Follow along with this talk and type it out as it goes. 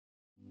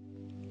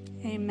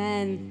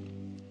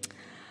Amen.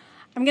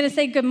 I'm going to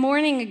say good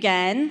morning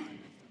again.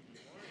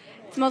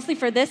 It's mostly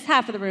for this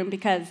half of the room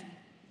because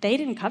they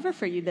didn't cover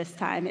for you this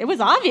time. It was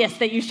obvious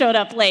that you showed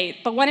up late,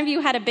 but one of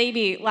you had a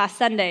baby last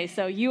Sunday,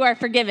 so you are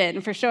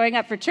forgiven for showing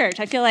up for church.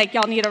 I feel like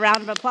y'all need a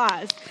round of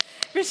applause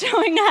for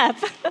showing up.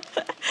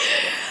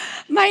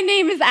 My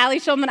name is Allie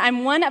Shulman.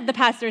 I'm one of the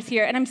pastors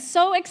here, and I'm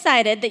so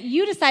excited that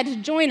you decided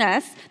to join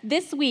us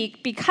this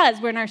week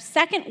because we're in our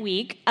second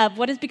week of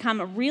what has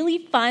become a really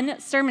fun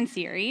sermon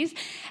series,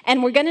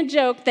 and we're going to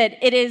joke that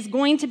it is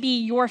going to be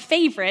your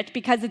favorite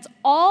because it's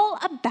all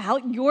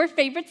about your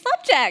favorite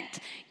subject,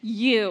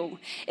 you.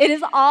 It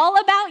is all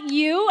about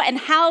you and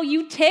how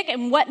you tick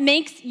and what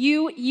makes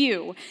you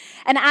you.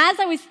 And as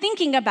I was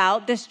thinking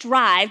about this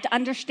drive to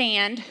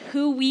understand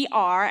who we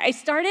are, I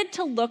started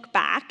to look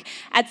back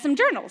at some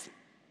journals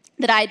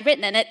that I had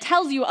written, and it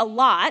tells you a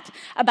lot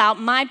about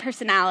my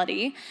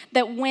personality,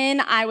 that when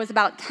I was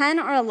about 10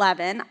 or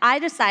 11, I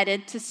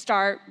decided to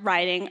start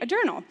writing a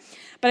journal.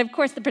 But of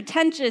course, the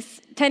pretentious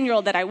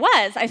 10-year-old that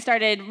I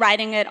started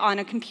writing it on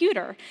a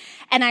computer.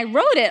 And I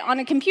wrote it on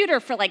a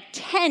computer for like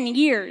 10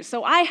 years.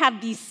 So I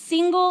have these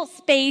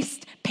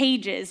single-spaced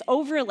pages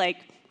over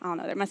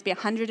there must be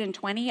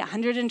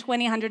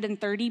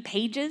 130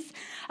 pages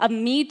of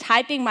me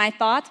typing my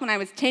thoughts when I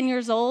was 10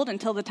 years old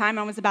until the time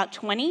I was about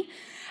 20.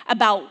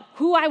 About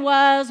who I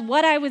was,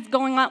 what was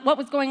going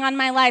on in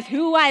my life,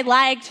 who I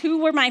liked,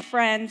 who were my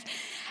friends.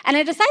 And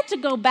I decided to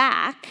go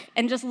back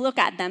and just look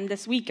at them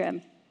this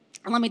weekend.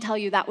 And let me tell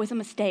you, that was a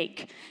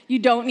mistake. You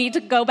don't need to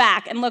go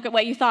back and look at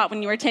what you thought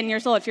when you were 10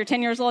 years old. If you're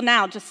 10 years old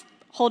now, just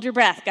hold your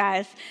breath,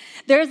 guys.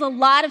 There's a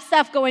lot of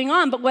stuff going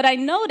on, but what I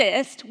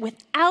noticed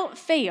without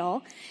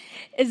fail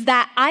is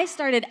that I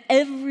started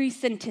every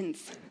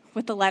sentence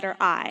with the letter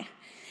I.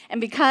 And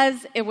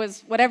because it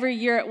was whatever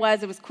year it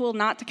was cool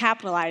not to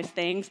capitalize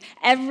things,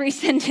 every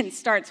sentence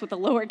starts with a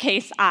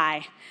lowercase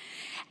I.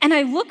 And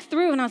I looked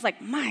through and I was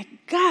like, my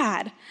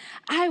God,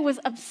 I was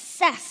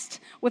obsessed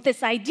with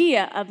this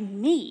idea of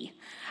me.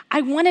 I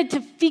wanted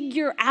to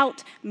figure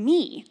out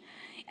me.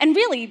 And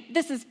really,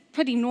 this is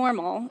pretty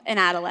normal in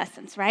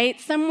adolescence, right?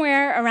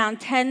 Somewhere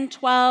around 10,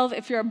 12,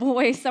 if you're a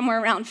boy,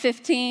 somewhere around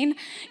 15,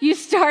 you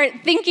start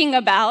thinking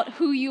about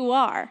who you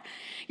are.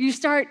 You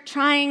start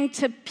trying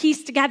to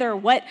piece together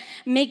what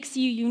makes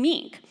you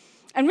unique.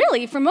 And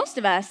really, for most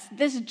of us,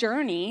 this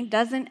journey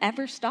doesn't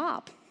ever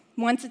stop.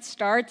 Once it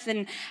starts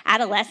in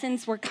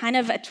adolescence, we're kind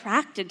of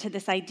attracted to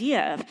this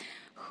idea of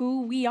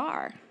who we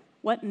are,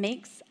 what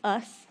makes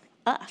us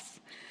us.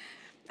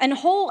 And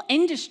whole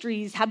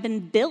industries have been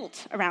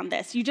built around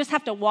this. You just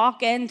have to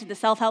walk into the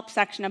self-help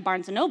section of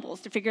Barnes &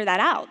 Noble's to figure that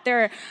out.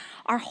 There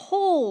are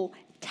whole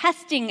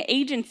testing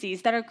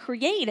agencies that are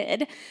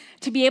created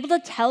to be able to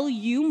tell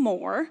you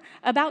more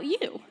about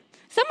you.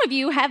 Some of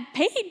you have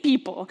paid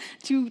people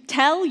to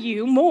tell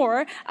you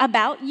more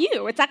about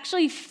you. It's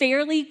actually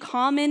fairly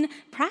common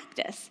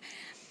practice.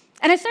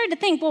 And I started to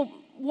think, well,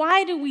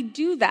 why do we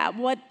do that?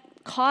 What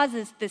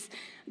causes this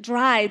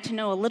drive to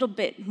know a little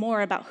bit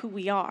more about who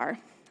we are?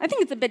 I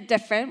think it's a bit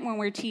different when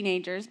we're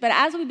teenagers, but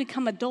as we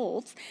become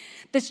adults,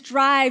 this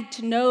drive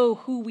to know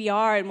who we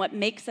are and what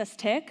makes us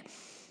tick,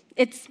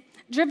 it's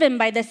driven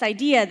by this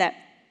idea that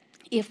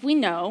if we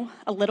know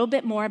a little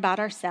bit more about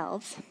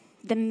ourselves,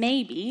 then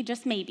maybe,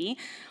 just maybe,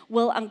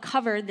 we'll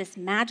uncover this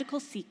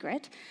magical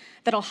secret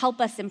that'll help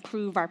us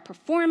improve our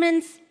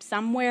performance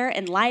somewhere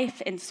in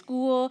life, in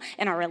school,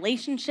 in our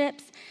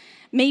relationships.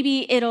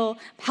 Maybe it'll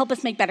help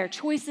us make better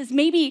choices.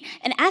 Maybe,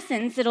 in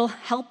essence, it'll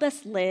help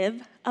us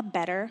live a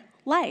better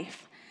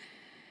life.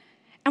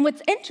 And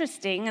what's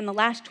interesting in the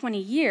last 20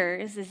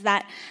 years is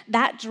that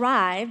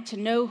drive to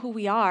know who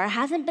we are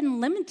hasn't been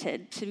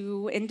limited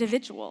to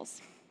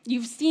individuals.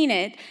 You've seen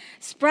it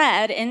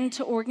spread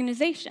into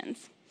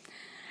organizations.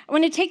 I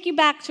want to take you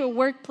back to a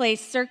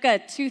workplace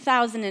circa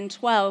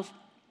 2012.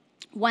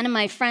 One of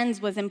my friends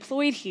was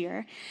employed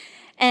here,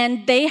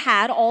 and they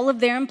had all of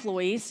their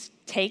employees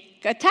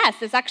take a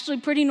test. It's actually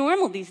pretty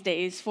normal these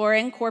days for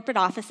in corporate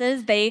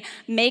offices. They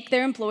make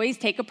their employees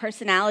take a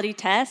personality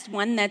test,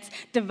 one that's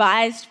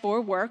devised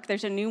for work.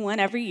 There's a new one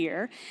every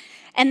year.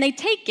 And they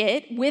take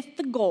it with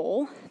the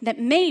goal that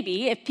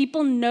maybe if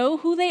people know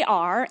who they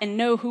are and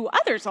know who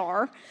others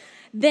are,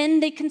 then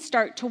they can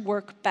start to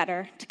work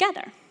better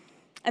together.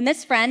 And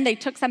this friend, they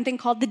took something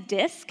called the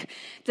DISC.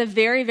 It's a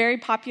very, very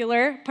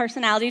popular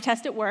personality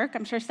test at work.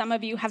 I'm sure some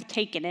of you have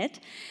taken it.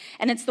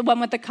 And it's the one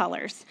with the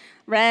colors,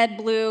 red,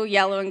 blue,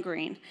 yellow, and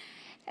green.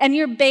 And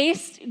you're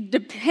based,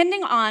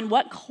 depending on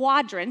what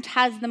quadrant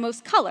has the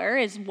most color,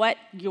 is what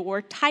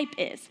your type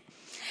is.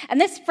 And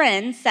this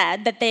friend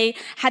said that they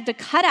had to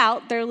cut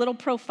out their little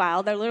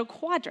profile, their little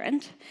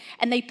quadrant,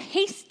 and they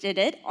pasted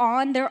it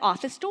on their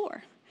office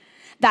door.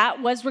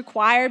 That was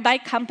required by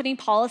company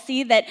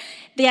policy, that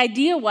the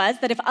idea was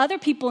that if other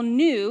people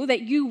knew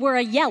that you were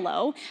a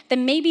yellow,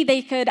 then maybe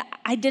they could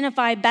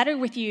identify better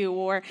with you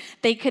or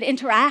they could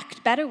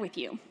interact better with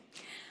you.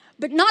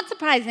 But not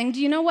surprising, do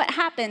you know what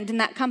happened in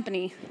that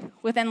company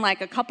within a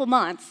couple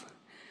months?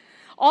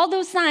 All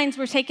those signs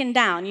were taken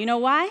down. You know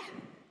why?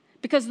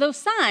 because those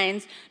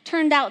signs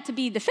turned out to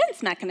be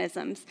defense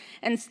mechanisms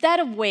instead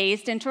of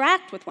ways to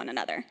interact with one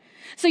another.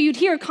 So you'd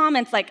hear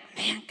comments like,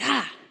 man,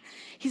 God,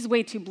 he's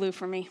way too blue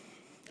for me.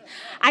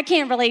 I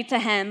can't relate to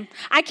him.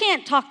 I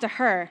can't talk to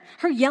her.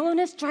 Her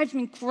yellowness drives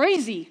me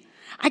crazy.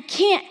 I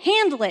can't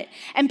handle it.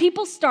 And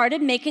people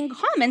started making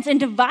comments and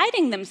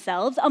dividing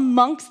themselves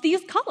amongst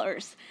these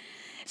colors.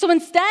 So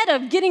instead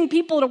of getting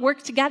people to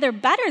work together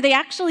better, they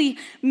actually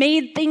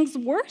made things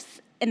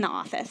worse in the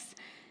office.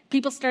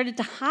 People started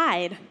to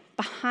hide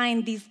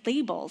behind these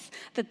labels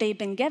that they've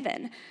been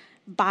given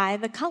by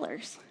the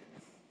colors.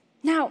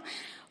 Now,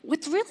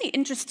 what's really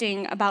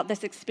interesting about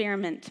this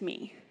experiment to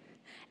me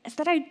is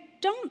that I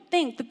don't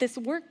think that this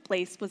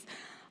workplace was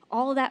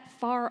all that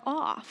far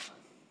off.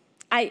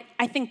 I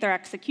think their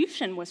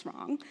execution was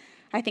wrong.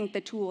 I think the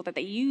tool that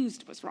they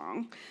used was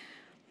wrong.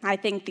 I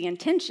think the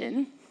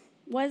intention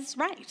was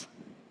right.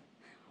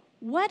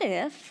 What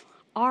if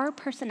our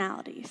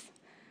personalities,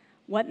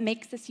 what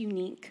makes us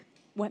unique,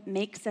 what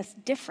makes us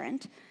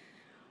different,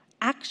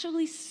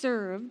 actually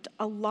served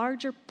a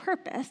larger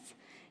purpose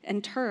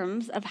in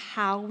terms of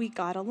how we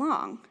got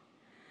along?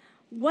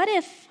 What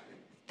if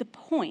the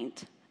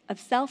point of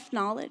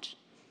self-knowledge,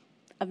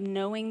 of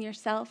knowing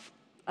yourself,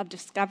 of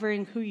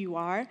discovering who you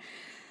are,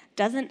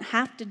 doesn't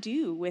have to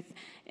do with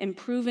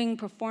improving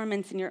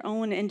performance in your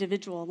own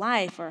individual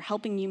life or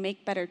helping you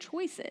make better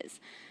choices?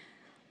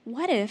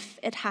 What if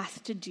it has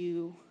to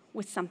do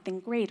with something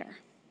greater?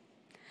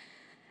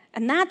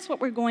 And that's what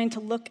we're going to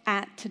look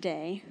at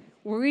today.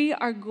 We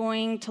are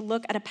going to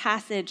look at a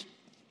passage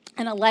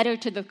in a letter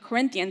to the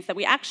Corinthians that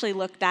we actually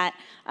looked at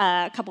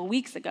a couple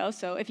weeks ago.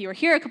 So if you were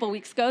here a couple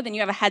weeks ago, then you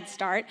have a head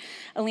start.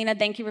 Alina,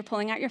 thank you for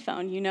pulling out your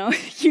phone. You know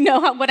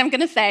what I'm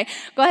going to say.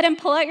 Go ahead and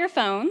pull out your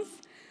phones.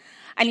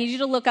 I need you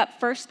to look up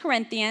 1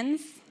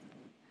 Corinthians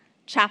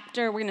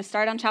we're going to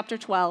start on chapter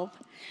 12.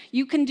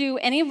 You can do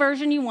any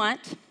version you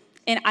want,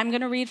 and I'm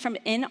going to read from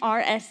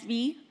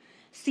NRSV.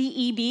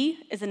 CEB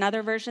is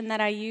another version that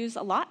I use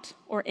a lot,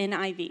 or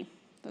NIV.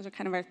 Those are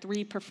kind of our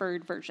three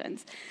preferred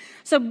versions.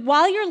 So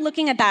while you're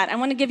looking at that, I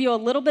want to give you a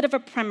little bit of a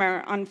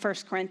primer on 1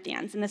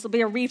 Corinthians, and this will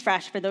be a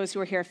refresh for those who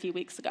were here a few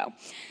weeks ago.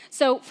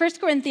 So 1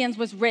 Corinthians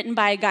was written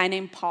by a guy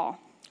named Paul.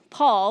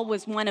 Paul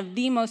was one of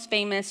the most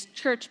famous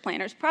church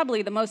planters,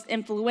 probably the most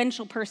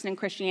influential person in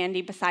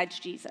Christianity besides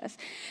Jesus.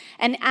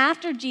 And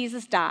after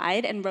Jesus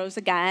died and rose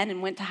again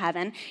and went to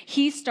heaven,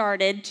 he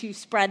started to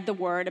spread the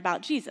word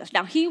about Jesus.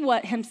 Now, he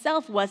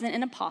himself wasn't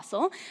an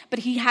apostle, but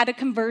he had a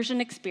conversion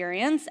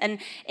experience and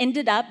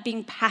ended up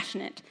being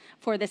passionate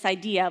for this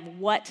idea of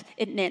what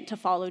it meant to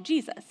follow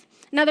Jesus.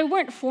 Now, there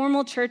weren't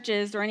formal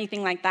churches or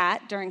anything like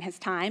that during his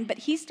time, but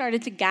he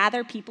started to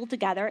gather people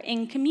together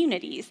in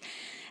communities.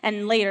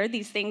 And later,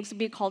 these things would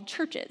be called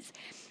churches.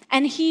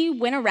 And he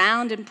went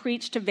around and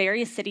preached to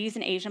various cities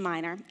in Asia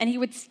Minor. And he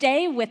would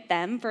stay with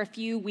them for a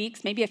few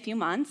weeks, maybe a few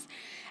months.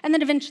 And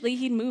then eventually,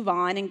 he'd move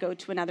on and go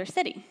to another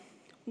city.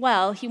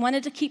 Well, he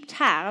wanted to keep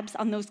tabs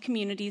on those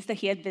communities that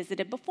he had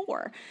visited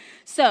before.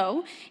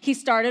 So he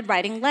started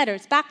writing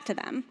letters back to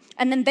them.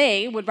 And then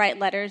they would write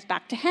letters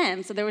back to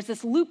him. So there was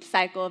this loop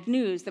cycle of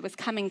news that was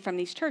coming from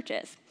these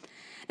churches.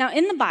 Now,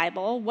 in the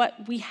Bible,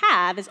 what we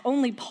have is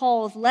only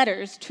Paul's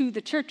letters to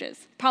the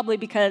churches, probably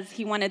because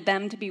he wanted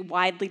them to be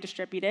widely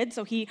distributed.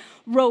 So he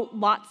wrote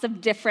lots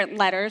of different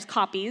letters,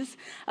 copies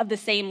of the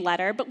same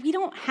letter, but we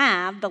don't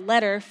have the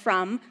letter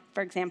from,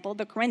 for example,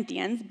 the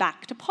Corinthians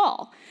back to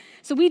Paul.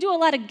 So we do a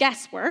lot of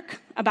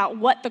guesswork about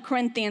what the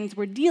Corinthians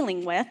were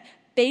dealing with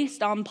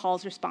based on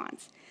Paul's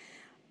response.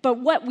 But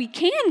what we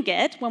can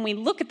get when we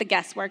look at the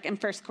guesswork in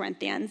 1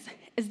 Corinthians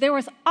is there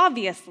was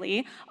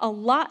obviously a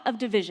lot of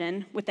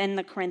division within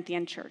the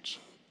Corinthian church.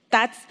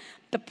 That's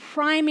the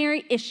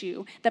primary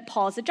issue that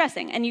Paul is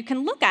addressing. And you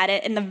can look at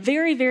it in the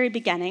very, very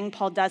beginning.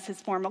 Paul does his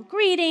formal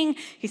greeting.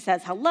 He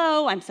says,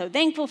 hello, I'm so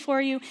thankful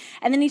for you.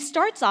 And then he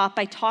starts off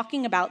by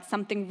talking about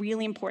something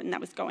really important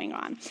that was going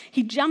on.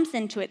 He jumps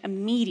into it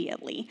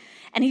immediately.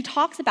 And he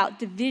talks about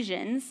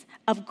divisions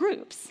of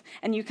groups.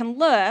 And you can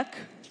look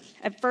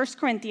at 1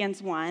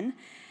 Corinthians 1.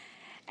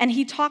 And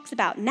he talks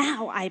about,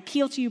 now I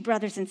appeal to you,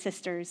 brothers and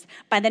sisters,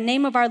 by the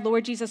name of our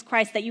Lord Jesus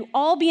Christ, that you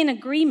all be in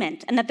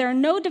agreement and that there are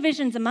no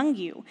divisions among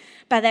you,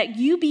 but that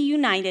you be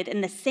united in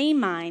the same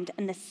mind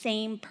and the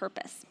same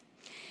purpose.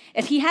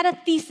 If he had a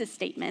thesis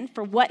statement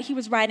for what he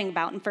was writing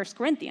about in 1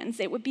 Corinthians,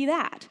 it would be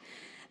that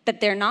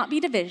there not be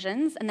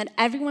divisions and that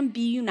everyone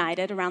be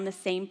united around the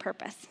same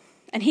purpose.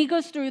 And he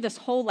goes through this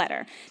whole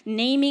letter,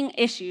 naming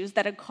issues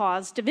that had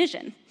caused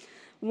division.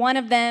 One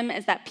of them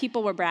is that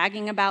people were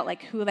bragging about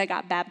who they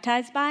got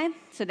baptized by.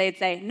 So they'd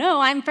say,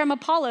 no, I'm from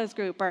Apollo's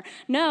group, or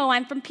no,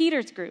 I'm from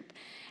Peter's group.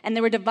 And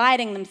they were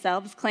dividing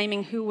themselves,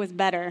 claiming who was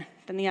better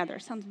than the other.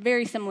 Sounds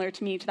very similar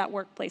to me to that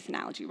workplace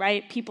analogy,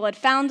 right? People had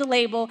found a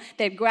label,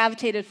 they had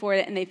gravitated for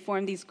it, and they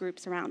formed these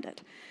groups around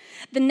it.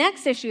 The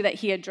next issue that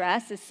he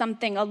addressed is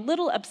something a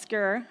little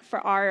obscure for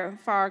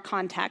our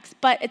context,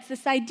 but it's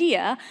this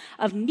idea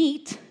of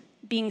meat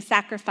being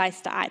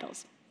sacrificed to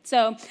idols.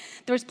 So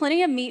there was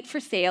plenty of meat for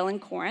sale in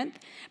Corinth,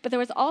 but there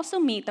was also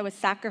meat that was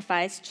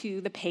sacrificed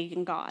to the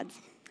pagan gods.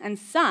 And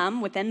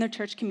some within the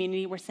church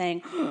community were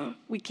saying,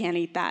 we can't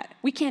eat that.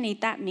 We can't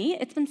eat that meat.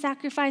 It's been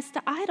sacrificed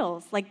to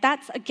idols. Like,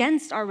 that's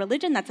against our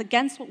religion. That's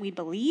against what we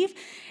believe.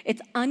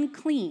 It's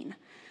unclean.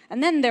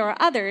 And then there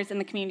were others in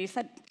the community who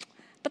said,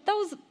 but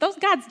those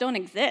gods don't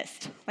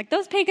exist. Like,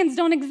 those pagans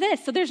don't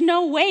exist. So there's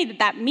no way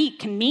that meat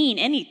can mean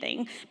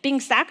anything. Being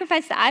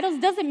sacrificed to idols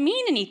doesn't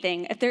mean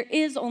anything if there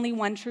is only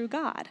one true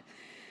God.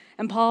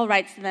 And Paul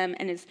writes to them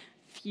and is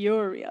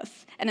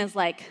furious and is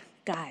like,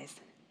 guys,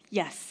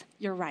 yes,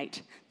 you're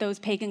right. Those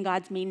pagan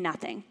gods mean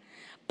nothing.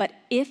 But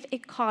if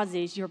it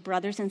causes your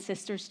brothers and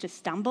sisters to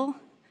stumble,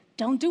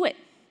 don't do it.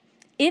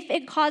 If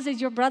it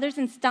causes your brothers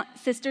and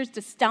sisters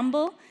to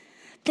stumble,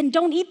 then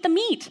don't eat the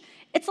meat.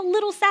 It's a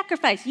little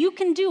sacrifice. You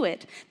can do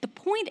it. The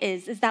point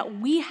is that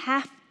we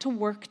have to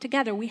work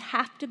together. We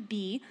have to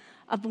be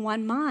of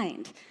one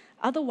mind.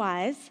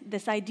 Otherwise,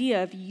 this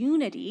idea of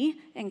unity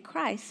in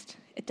Christ,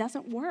 it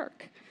doesn't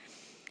work.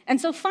 And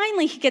so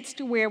finally, he gets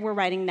to where we're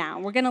writing now.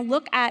 We're going to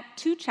look at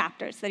 2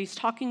 chapters that he's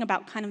talking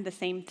about kind of the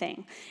same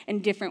thing in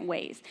different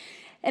ways.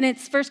 And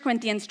it's 1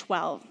 Corinthians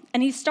 12.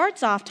 And he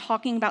starts off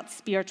talking about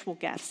spiritual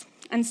gifts.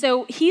 And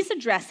so he's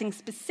addressing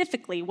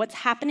specifically what's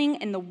happening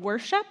in the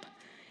worship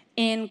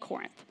in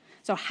Corinth.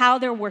 So how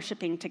they're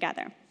worshiping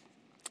together.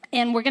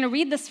 And we're going to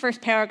read this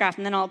first paragraph,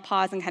 and then I'll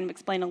pause and kind of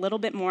explain a little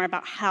bit more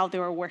about how they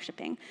were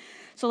worshiping.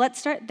 So let's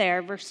start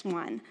there, verse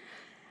 1.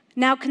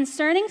 Now,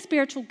 concerning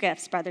spiritual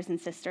gifts, brothers and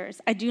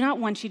sisters, I do not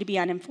want you to be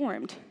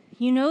uninformed.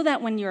 You know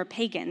that when you were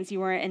pagans, you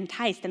were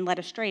enticed and led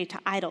astray to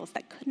idols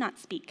that could not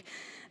speak.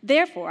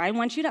 Therefore, I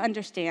want you to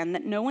understand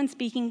that no one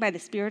speaking by the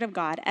Spirit of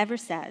God ever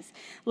says,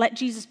 let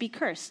Jesus be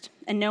cursed,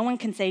 and no one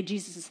can say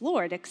Jesus is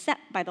Lord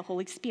except by the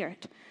Holy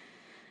Spirit.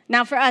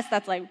 Now, for us,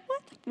 that's like,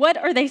 what? What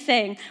are they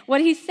saying? What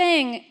he's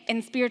saying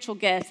in spiritual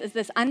gifts is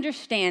this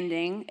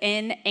understanding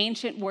in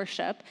ancient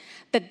worship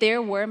that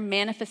there were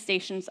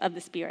manifestations of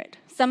the Spirit.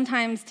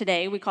 Sometimes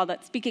today we call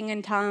that speaking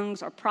in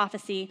tongues or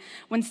prophecy,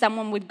 when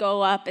someone would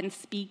go up and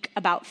speak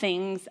about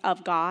things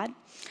of God.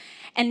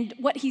 And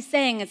what he's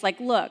saying is like,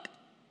 look,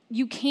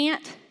 you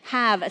can't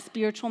have a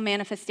spiritual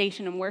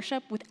manifestation in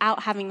worship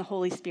without having the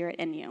Holy Spirit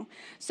in you.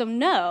 So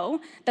know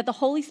that the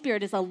Holy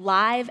Spirit is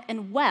alive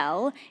and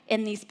well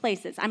in these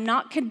places. I'm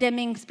not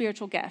condemning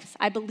spiritual gifts.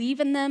 I believe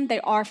in them. They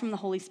are from the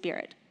Holy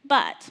Spirit.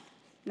 But,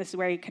 this is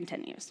where he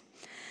continues.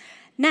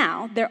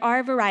 Now, there are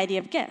a variety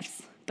of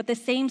gifts, but the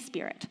same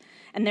Spirit.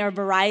 And there are a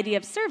variety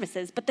of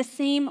services, but the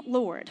same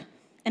Lord.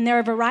 And there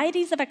are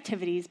varieties of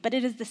activities, but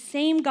it is the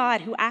same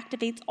God who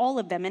activates all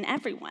of them in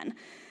everyone.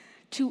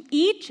 To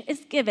each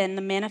is given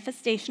the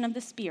manifestation of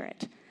the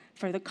Spirit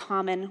for the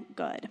common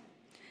good.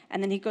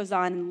 And then he goes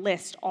on and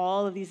lists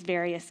all of these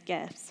various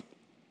gifts.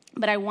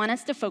 But I want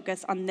us to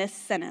focus on this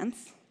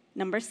sentence,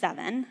 number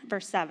 7,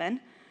 verse 7.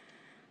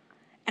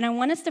 And I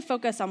want us to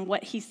focus on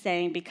what he's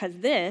saying because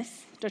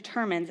this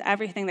determines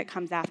everything that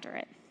comes after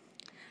it.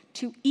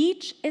 To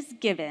each is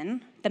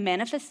given the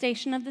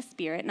manifestation of the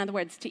Spirit. In other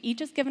words, to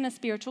each is given a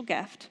spiritual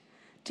gift.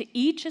 To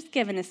each is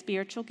given a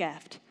spiritual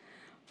gift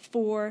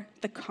for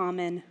the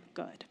common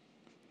good.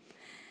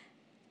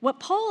 What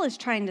Paul is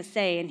trying to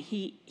say, and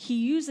he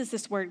uses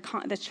this word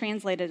that's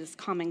translated as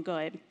common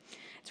good,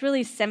 it's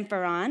really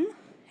symphoron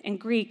in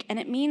Greek, and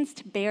it means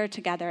to bear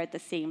together at the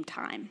same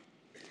time,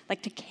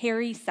 like to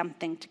carry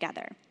something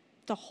together,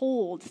 to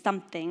hold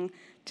something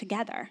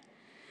together.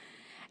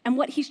 And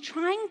what he's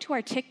trying to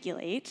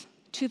articulate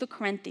to the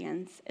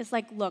Corinthians is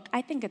like, look,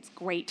 I think it's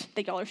great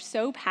that y'all are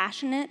so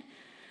passionate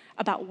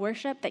about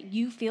worship that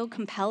you feel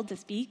compelled to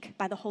speak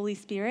by the Holy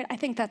Spirit. I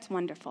think that's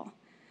wonderful.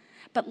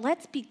 But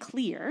let's be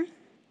clear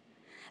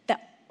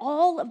that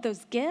all of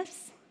those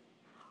gifts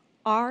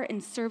are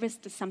in service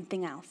to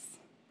something else.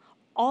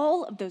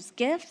 All of those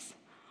gifts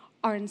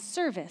are in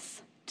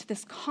service to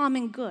this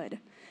common good,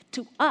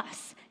 to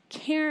us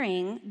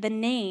carrying the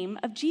name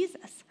of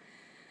Jesus.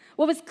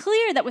 What was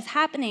clear that was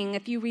happening,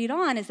 if you read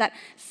on, is that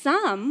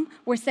some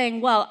were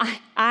saying, well,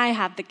 I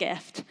have the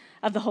gift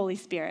of the Holy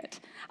Spirit.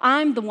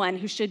 I'm the one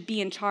who should be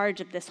in charge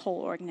of this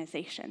whole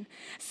organization.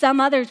 Some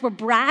others were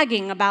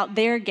bragging about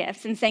their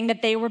gifts and saying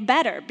that they were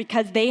better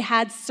because they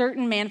had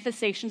certain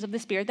manifestations of the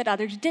Spirit that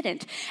others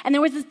didn't. And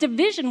there was this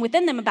division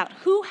within them about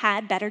who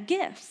had better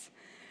gifts.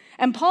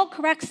 And Paul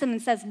corrects them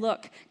and says,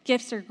 look,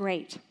 gifts are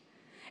great.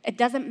 It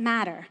doesn't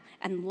matter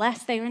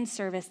unless they are in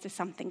service to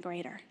something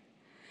greater.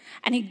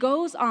 And he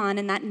goes on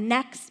in that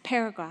next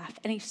paragraph,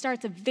 and he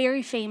starts a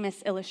very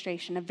famous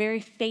illustration, a very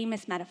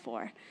famous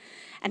metaphor.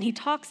 And he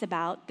talks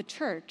about the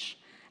church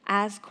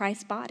as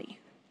Christ's body.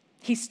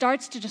 He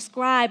starts to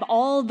describe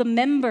all the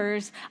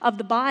members of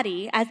the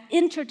body as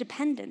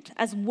interdependent,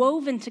 as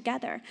woven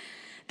together,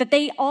 that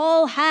they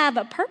all have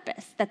a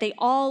purpose, that they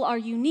all are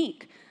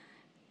unique,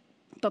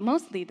 but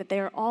mostly that they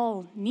are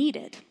all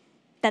needed,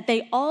 that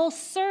they all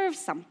serve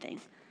something,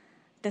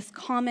 this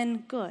common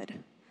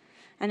good.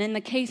 And in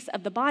the case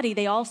of the body,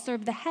 they all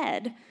serve the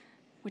head,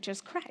 which is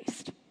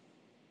Christ.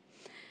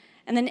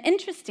 And then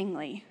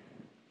interestingly,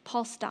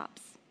 Paul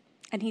stops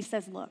and he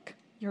says, look,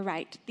 You're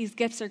right. These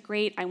gifts are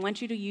great. I want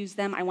you to use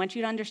them. I want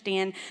you to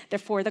understand they're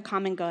for the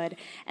common good.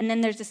 And then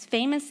there's this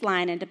famous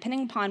line, and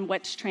depending upon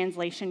which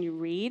translation you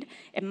read,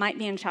 it might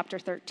be in chapter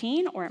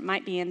 13 or it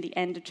might be in the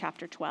end of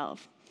chapter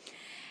 12.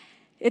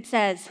 It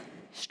says,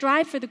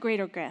 strive for the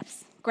greater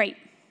gifts. Great.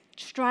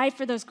 Strive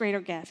for those greater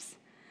gifts.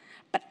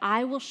 But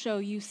I will show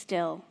you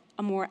still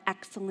a more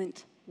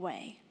excellent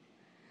way.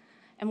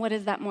 And what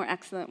is that more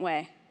excellent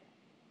way?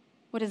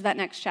 What is that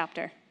next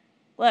chapter?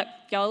 Look,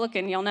 y'all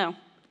looking, y'all know.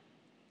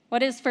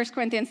 What is 1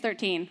 Corinthians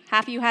 13?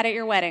 Half of you had at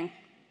your wedding.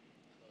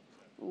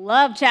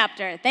 Love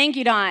chapter. Thank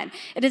you, Don.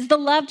 It is the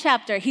love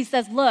chapter. He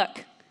says,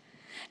 look,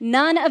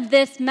 none of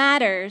this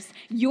matters.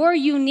 Your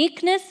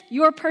uniqueness,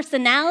 your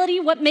personality,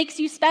 what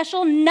makes you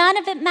special, none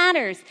of it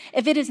matters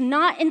if it is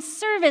not in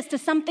service to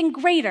something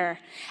greater.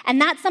 And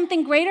that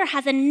something greater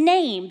has a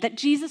name that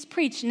Jesus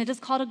preached, and it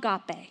is called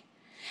agape.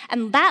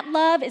 And that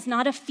love is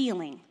not a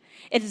feeling.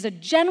 It is a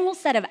general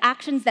set of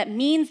actions that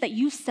means that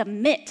you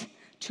submit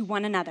to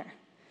one another,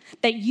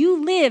 that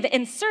you live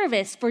in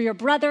service for your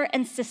brother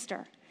and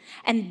sister.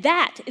 And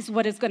that is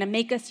what is going to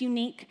make us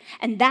unique,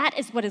 and that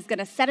is what is going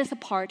to set us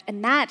apart,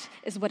 and that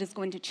is what is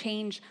going to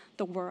change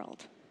the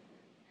world.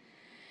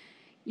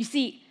 You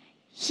see,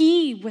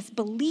 he was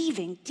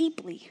believing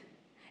deeply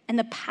in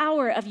the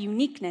power of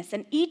uniqueness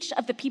in each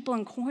of the people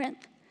in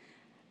Corinth,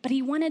 but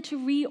he wanted to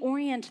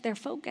reorient their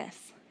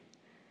focus.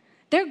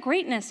 Their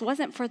greatness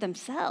wasn't for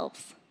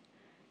themselves.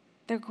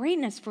 Their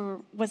greatness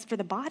was for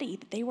the body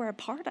that they were a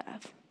part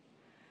of.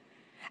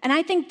 And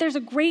I think there's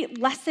a great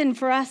lesson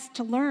for us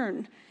to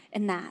learn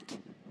in that.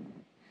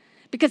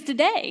 Because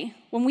today,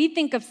 when we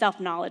think of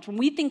self-knowledge, when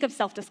we think of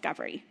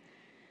self-discovery,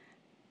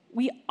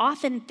 we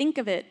often think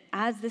of it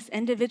as this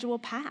individual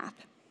path,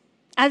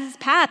 as this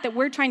path that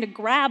we're trying to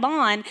grab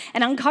on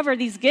and uncover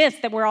these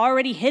gifts that were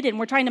already hidden.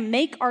 We're trying to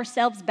make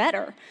ourselves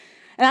better.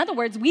 In other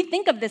words, we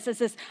think of this as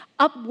this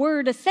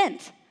upward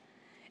ascent.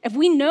 If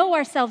we know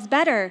ourselves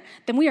better,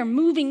 then we are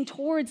moving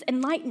towards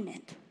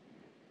enlightenment.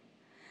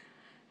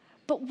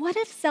 But what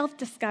if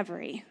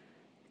self-discovery,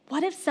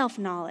 what if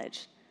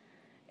self-knowledge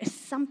is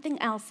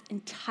something else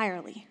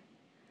entirely?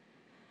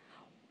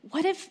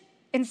 What if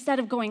instead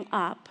of going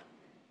up,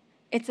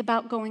 it's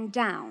about going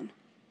down?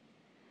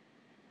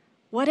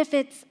 What if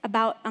it's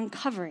about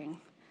uncovering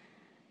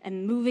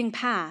and moving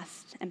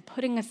past and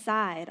putting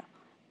aside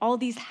all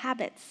these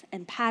habits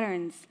and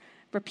patterns,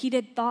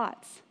 repeated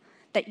thoughts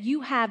that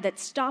you have that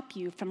stop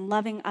you from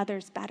loving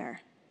others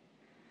better?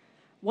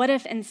 What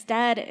if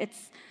instead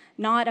it's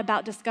not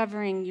about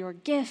discovering your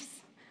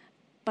gifts,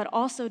 but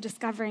also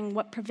discovering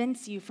what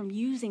prevents you from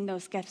using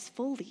those gifts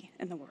fully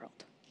in the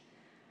world?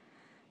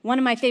 One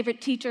of my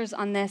favorite teachers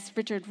on this,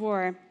 Richard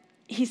Rohr,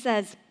 he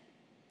says,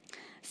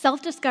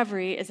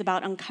 self-discovery is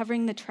about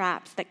uncovering the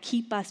traps that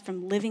keep us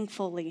from living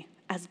fully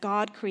as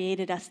God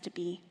created us to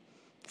be,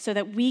 so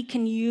that we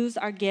can use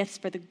our gifts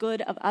for the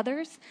good of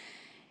others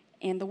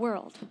and the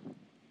world.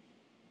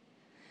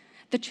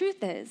 The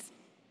truth is,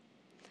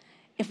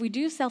 if we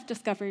do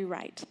self-discovery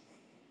right,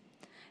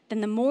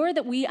 then the more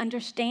that we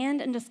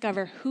understand and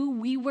discover who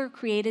we were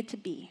created to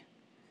be,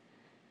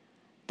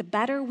 the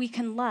better we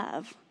can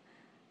love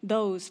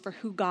those for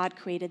who God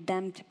created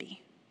them to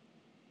be.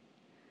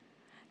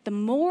 The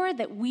more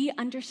that we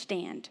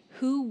understand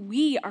who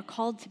we are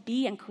called to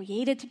be and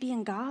created to be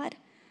in God,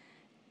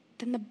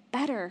 then the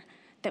better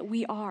that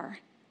we are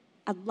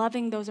at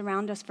loving those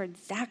around us for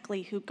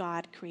exactly who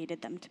God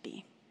created them to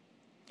be.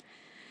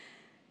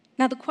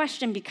 Now the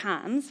question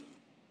becomes,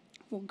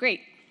 well, great.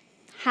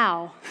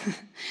 How?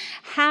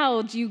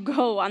 How do you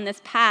go on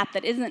this path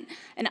that isn't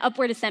an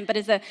upward ascent, but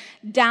is a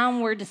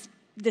downward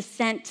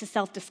descent to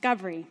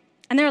self-discovery?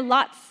 And there are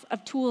lots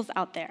of tools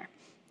out there.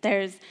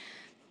 There's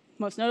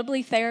most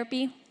notably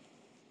therapy.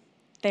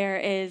 There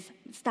is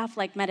stuff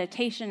like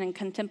meditation and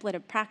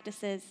contemplative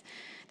practices.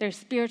 There's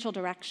spiritual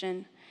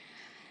direction.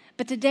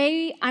 But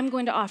today, I'm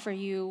going to offer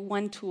you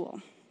one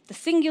tool, the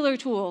singular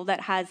tool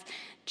that has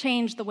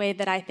changed the way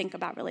that I think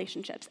about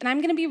relationships. And I'm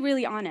going to be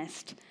really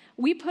honest.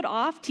 We put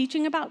off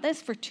teaching about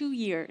this for 2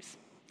 years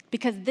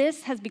because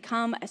this has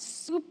become a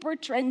super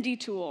trendy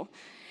tool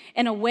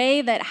in a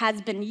way that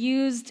has been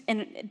used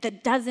and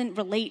that doesn't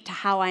relate to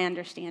how I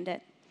understand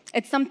it.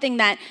 It's something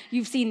that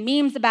you've seen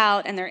memes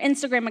about and their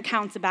Instagram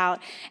accounts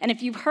about. And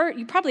if you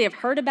probably have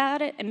heard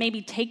about it and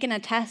maybe taken a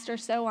test or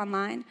so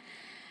online.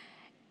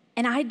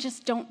 And I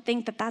just don't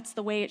think that that's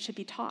the way it should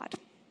be taught.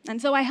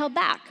 And so I held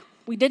back.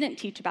 We didn't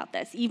teach about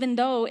this, even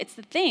though it's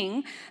the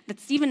thing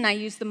that Stephen and I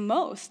use the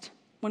most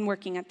when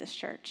working at this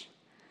church.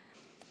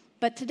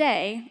 But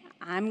today,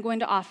 I'm going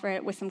to offer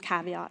it with some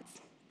caveats.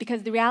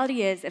 Because the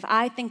reality is, if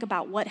I think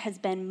about what has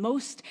been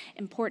most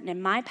important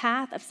in my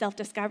path of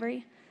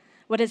self-discovery,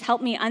 what has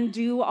helped me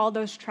undo all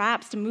those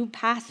traps to move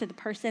past to the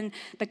person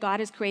that God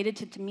has created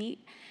to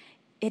meet,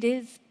 it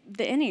is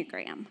the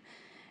Enneagram.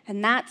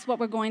 And that's what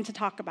we're going to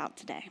talk about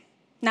today.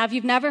 Now, if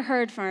you've never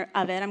heard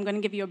of it, I'm going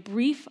to give you a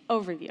brief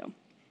overview.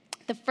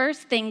 The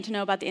first thing to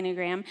know about the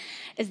Enneagram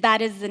is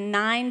that it is a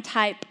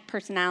 9-type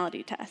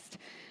personality test.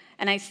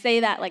 And I say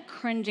that like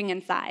cringing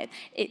inside,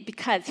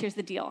 because here's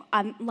the deal.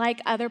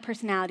 Unlike other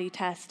personality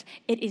tests,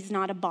 it is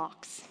not a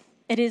box.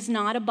 It is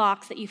not a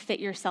box that you fit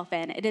yourself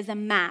in. It is a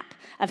map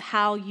of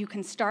how you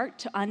can start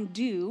to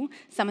undo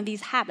some of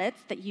these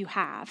habits that you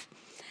have.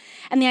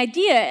 And the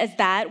idea is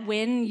that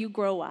when you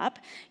grow up,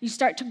 you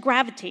start to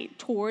gravitate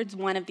towards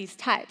one of these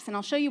types. And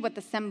I'll show you what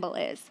the symbol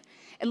is.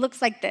 It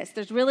looks like this.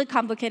 There's really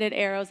complicated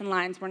arrows and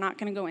lines. We're not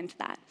going to go into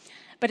that.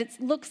 But it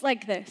looks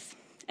like this.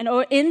 And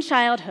in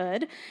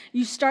childhood,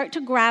 you start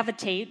to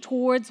gravitate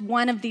towards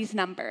one of these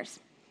numbers.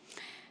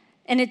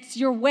 And it's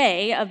your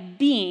way of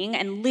being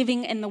and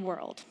living in the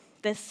world,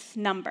 this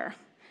number.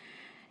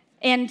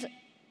 And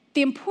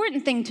the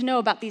important thing to know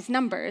about these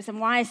numbers, and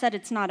why I said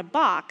it's not a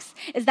box,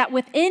 is that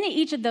within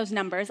each of those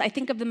numbers, I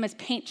think of them as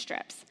paint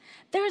strips.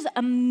 There's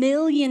a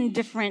million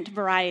different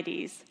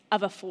varieties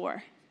of a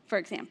 4, for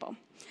example.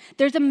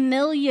 There's a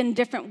million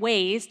different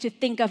ways to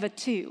think of a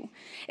 2.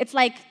 It's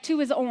like 2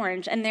 is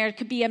orange, and there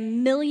could be a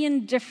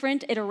million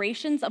different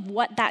iterations of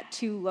what that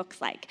 2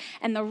 looks like.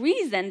 And the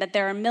reason that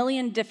there are a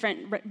million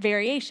different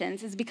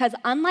variations is because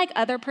unlike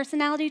other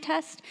personality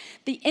tests,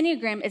 the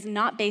Enneagram is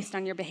not based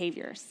on your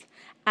behaviors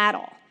at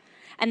all.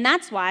 And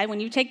that's why when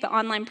you take the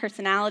online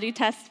personality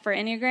tests for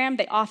Enneagram,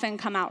 they often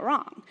come out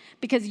wrong,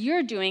 because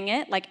you're doing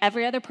it like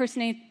every other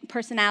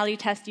personality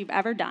test you've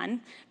ever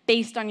done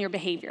based on your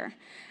behavior.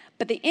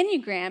 But the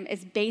Enneagram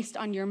is based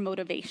on your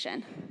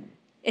motivation.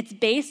 It's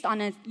based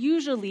on a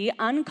usually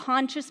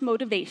unconscious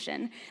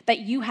motivation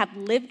that you have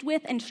lived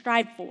with and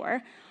strived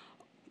for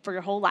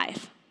your whole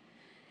life.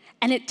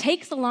 And it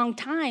takes a long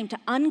time to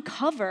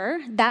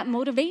uncover that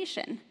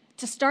motivation,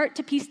 to start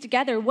to piece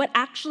together what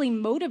actually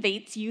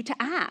motivates you to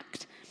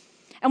act.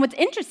 And what's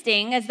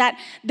interesting is that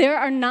there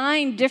are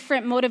 9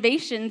 different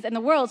motivations in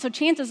the world, so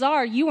chances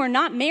are you are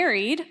not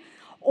married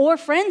or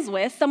friends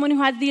with someone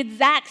who has the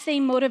exact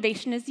same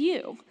motivation as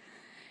you.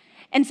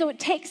 And so it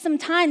takes some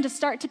time to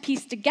start to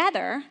piece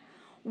together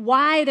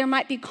why there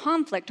might be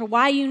conflict or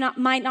why you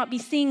might not be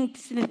seeing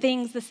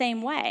things the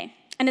same way.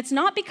 And it's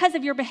not because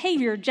of your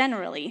behavior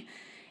generally.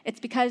 It's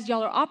because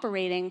y'all are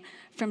operating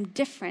from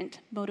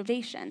different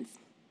motivations.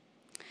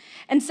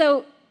 And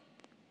so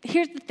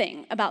here's the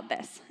thing about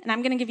this, and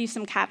I'm going to give you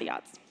some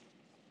caveats.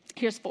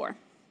 Here's 4.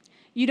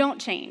 You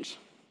don't change.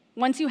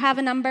 Once you have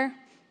a number,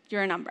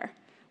 you're a number.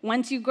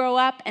 Once you grow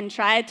up and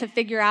try to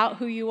figure out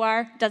who you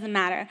are, doesn't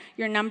matter.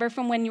 Your number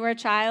from when you were a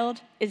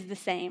child is the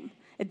same.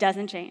 It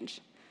doesn't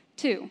change.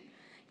 2,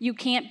 you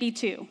can't be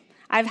 2.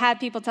 I've had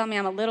people tell me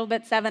I'm a little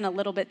bit 7, a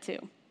little bit 2.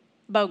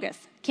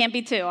 Bogus. Can't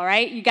be 2, all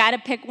right? You got to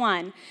pick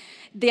one.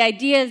 The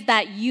idea is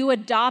that you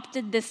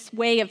adopted this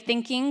way of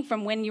thinking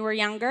from when you were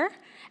younger,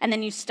 and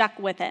then you stuck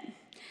with it.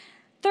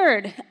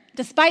 3rd,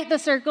 despite the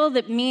circle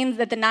that means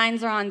that the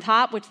 9s are on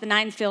top, which the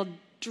 9s feel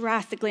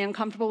drastically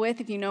uncomfortable with,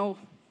 if you know,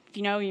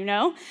 you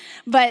know,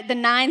 but the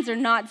 9s are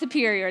not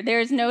superior.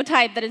 There is no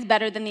type that is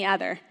better than the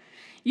other.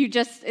 It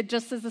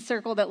just is a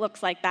circle that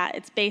looks like that.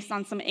 It's based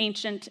on some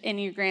ancient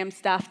Enneagram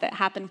stuff that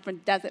happened for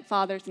desert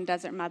fathers and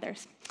desert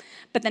mothers.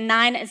 But the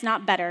 9 is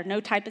not better. No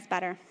type is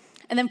better.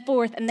 And then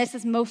 4th, and this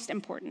is most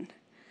important,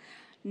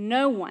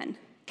 no one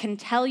can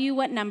tell you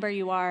what number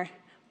you are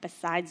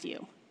besides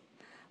you.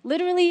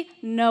 Literally,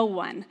 no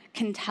one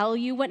can tell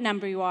you what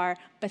number you are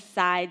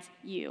besides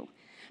you,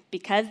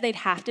 because they'd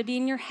have to be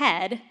in your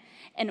head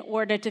in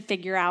order to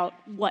figure out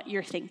what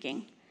you're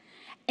thinking.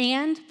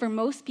 And for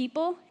most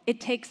people, it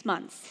takes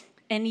months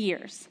and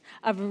years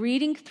of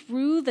reading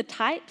through the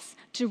types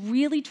to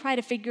really try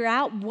to figure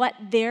out what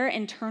their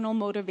internal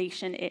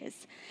motivation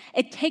is.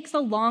 It takes a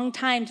long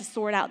time to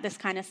sort out this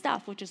kind of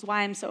stuff, which is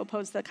why I'm so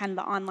opposed to kind of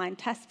the online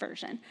test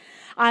version.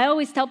 I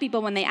always tell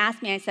people when they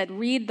ask me, I said,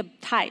 read the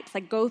types,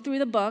 like go through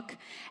the book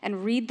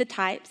and read the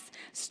types,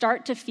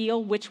 start to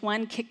feel which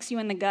one kicks you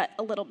in the gut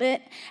a little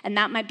bit, and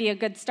that might be a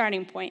good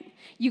starting point.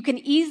 You can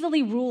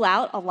easily rule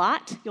out a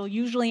lot. You'll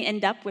usually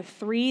end up with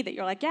 3 that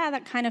you're like, yeah,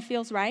 that kind of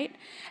feels right.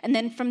 And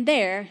then from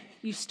there,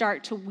 you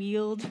start to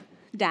wield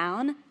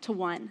down to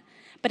 1.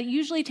 But it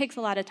usually takes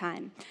a lot of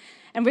time.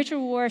 And Richard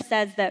Rohr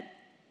says that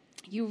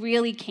you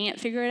really can't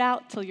figure it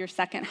out till your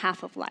second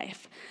half of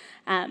life.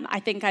 I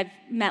think I've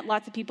met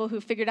lots of people who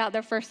figured out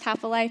their first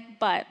half of life,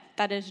 but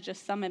that is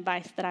just some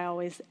advice that I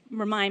always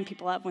remind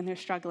people of when they're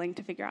struggling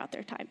to figure out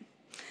their type.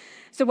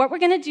 So what we're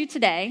going to do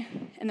today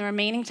in the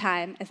remaining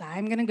time is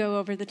I'm going to go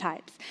over the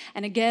types.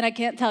 And again, I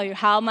can't tell you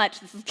how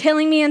much this is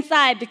killing me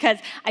inside, because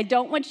what I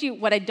don't want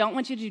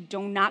you to do,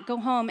 do not go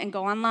home and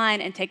go online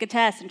and take a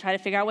test and try to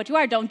figure out what you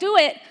are. Don't do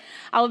it.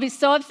 I will be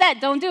so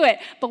upset. Don't do it.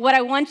 But what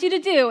I want you to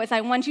do is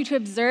I want you to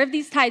observe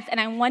these types, and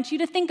I want you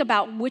to think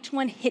about which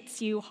one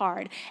hits you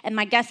hard. And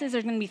my guess is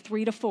there's going to be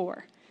 3 to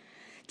 4.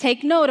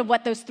 Take note of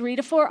what those 3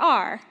 to 4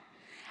 are,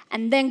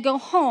 and then go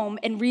home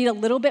and read a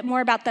little bit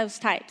more about those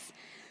types.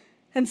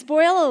 And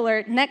spoiler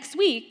alert, next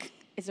week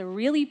is a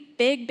really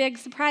big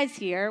surprise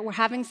here. We're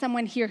having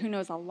someone here who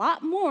knows a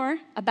lot more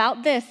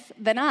about this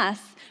than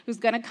us, who's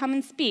going to come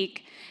and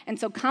speak. And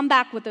so come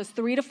back with those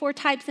 3 to 4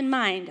 types in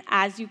mind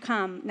as you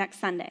come next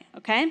Sunday,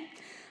 okay?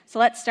 So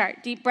let's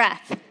start. Deep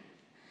breath.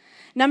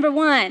 Number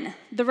 1,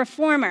 the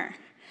reformer.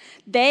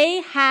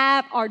 They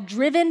are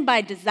driven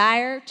by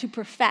desire to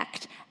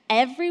perfect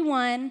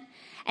everyone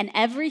and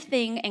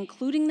everything,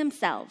 including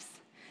themselves,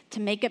 to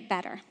make it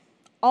better.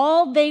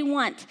 All they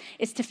want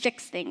is to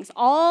fix things.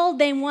 All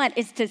they want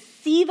is to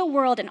see the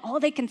world, and all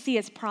they can see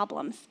is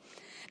problems.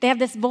 They have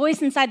this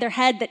voice inside their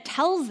head that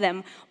tells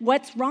them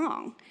what's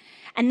wrong.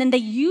 And then they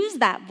use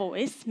that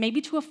voice,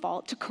 maybe to a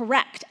fault, to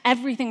correct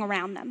everything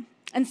around them.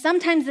 And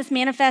sometimes this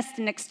manifests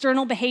in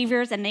external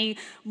behaviors, and they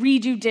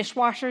redo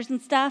dishwashers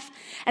and stuff.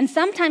 And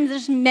sometimes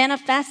this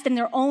manifests in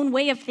their own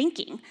way of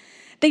thinking.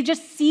 They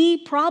just see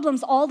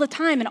problems all the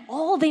time, and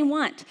all they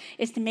want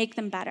is to make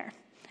them better.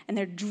 And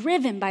they're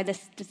driven by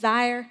this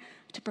desire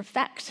to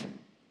perfect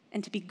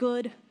and to be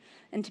good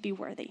and to be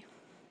worthy.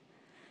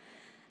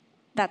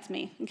 That's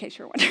me, in case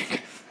you're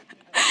wondering.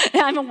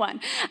 I'm a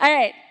 1. All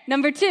right,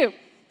 number 2,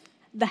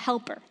 the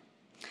helper.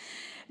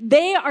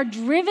 They are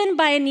driven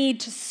by a need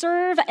to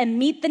serve and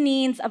meet the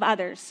needs of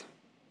others,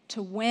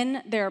 to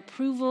win their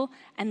approval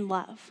and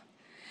love.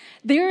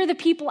 There are the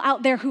people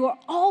out there who are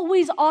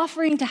always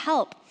offering to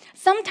help,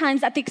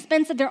 sometimes at the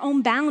expense of their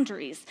own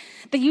boundaries.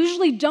 They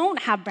usually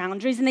don't have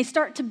boundaries, and they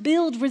start to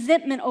build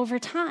resentment over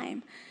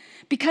time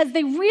because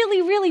they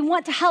really, really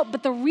want to help,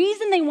 but the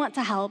reason they want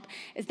to help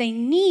is they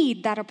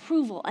need that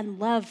approval and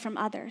love from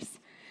others.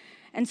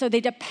 And so they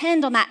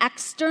depend on that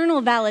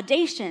external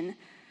validation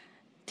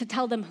to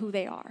tell them who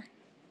they are.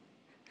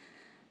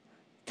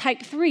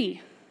 Type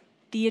 3,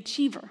 the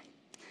achiever.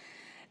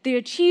 The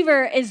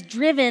achiever is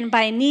driven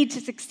by a need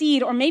to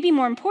succeed, or maybe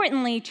more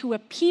importantly, to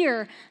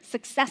appear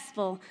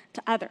successful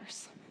to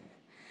others.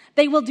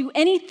 They will do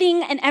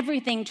anything and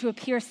everything to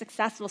appear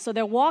successful. So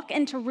they'll walk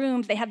into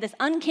rooms, they have this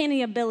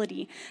uncanny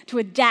ability to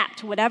adapt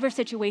to whatever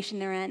situation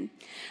they're in.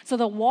 So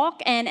they'll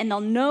walk in and they'll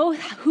know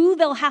who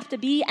they'll have to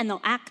be, and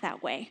they'll act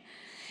that way.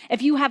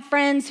 If you have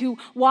friends who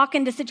walk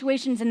into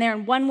situations and they're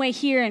in one way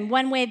here and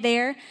one way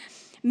there,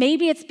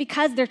 maybe it's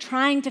because they're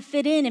trying to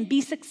fit in and be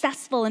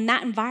successful in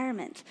that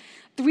environment.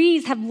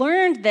 3s have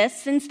learned this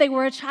since they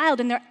were a child,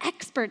 and they're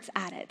experts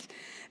at it.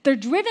 They're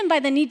driven by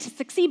the need to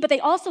succeed, but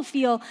they also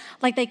feel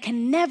like they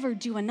can never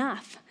do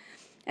enough.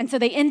 And so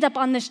they end up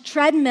on this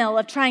treadmill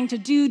of trying to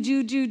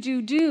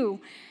do,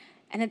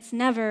 and it's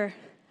never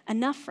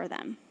enough for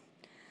them.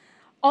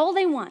 All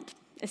they want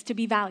is to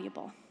be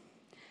valuable,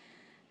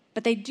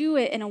 but they do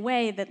it in a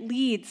way that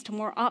leads to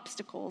more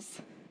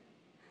obstacles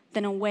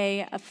than a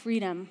way of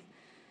freedom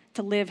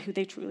to live who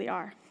they truly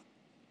are.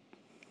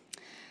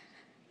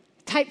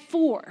 Type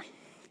 4,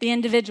 the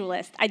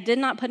individualist. I did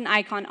not put an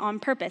icon on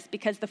purpose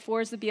because the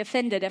 4s would be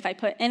offended if I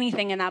put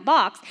anything in that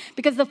box,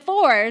 because the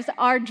 4s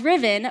are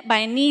driven by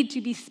a need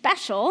to be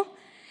special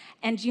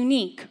and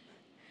unique.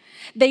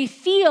 They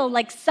feel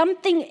like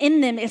something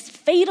in them is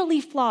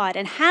fatally flawed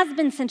and has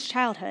been since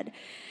childhood,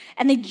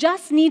 and they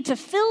just need to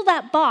fill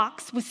that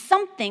box with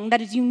something that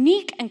is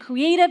unique and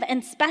creative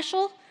and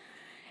special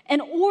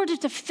in order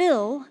to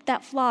fill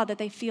that flaw that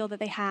they feel that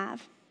they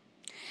have.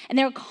 And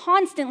they're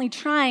constantly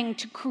trying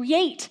to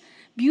create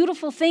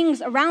beautiful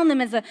things around them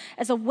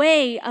as a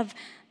way of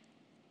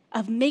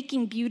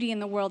making beauty in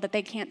the world that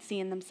they can't see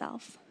in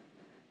themselves.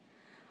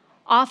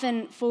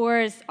 Often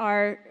 4s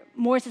are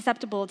more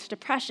susceptible to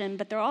depression,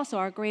 but they're also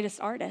our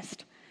greatest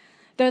artists.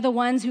 They're the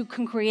ones who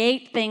can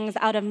create things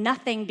out of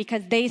nothing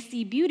because they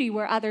see beauty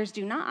where others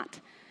do not.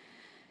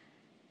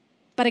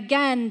 But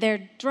again,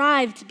 their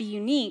drive to be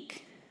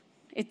unique,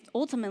 it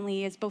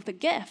ultimately is both a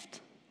gift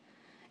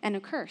and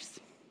a curse,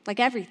 like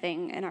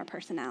everything in our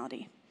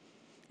personality.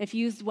 If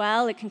used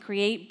well, it can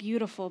create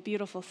beautiful,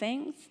 beautiful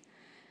things.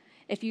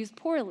 If used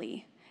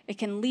poorly, it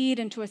can lead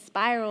into a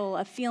spiral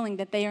of feeling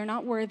that they are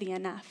not worthy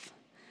enough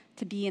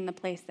to be in the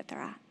place that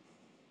they're at.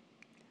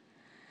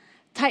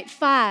 Type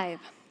 5,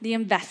 the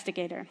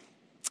investigator.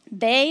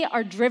 They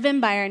are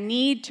driven by our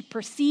need to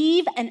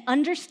perceive and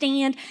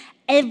understand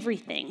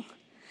everything.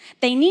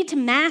 They need to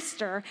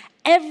master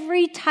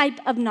every type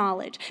of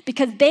knowledge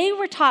because they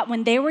were taught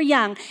when they were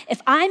young,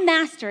 if I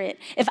master it,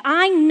 if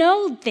I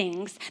know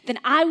things, then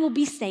I will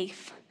be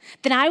safe.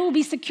 Then I will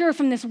be secure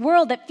from this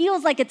world that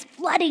feels like it's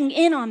flooding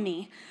in on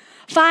me.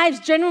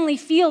 5s generally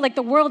feel like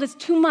the world is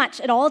too much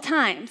at all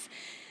times.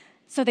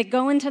 So they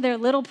go into their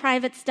little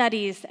private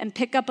studies and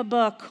pick up a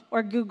book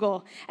or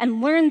Google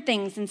and learn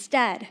things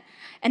instead.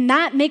 And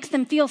that makes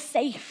them feel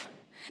safe.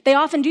 They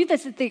often do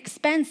this at the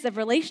expense of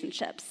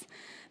relationships.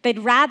 They'd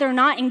rather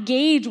not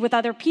engage with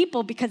other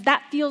people because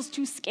that feels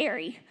too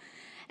scary.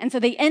 And so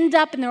they end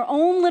up in their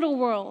own little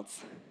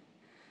worlds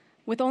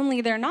with only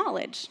their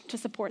knowledge to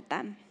support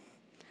them.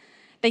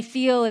 They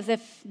feel as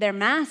if they're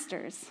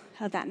masters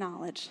of that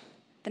knowledge,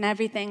 then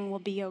everything will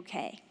be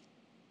okay.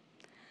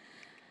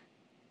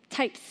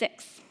 Type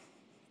 6,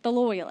 the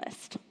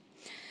loyalist.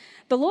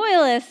 The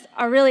loyalists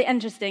are really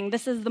interesting.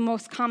 This is the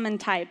most common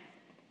type.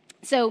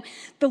 So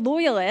the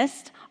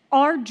loyalists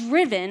are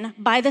driven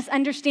by this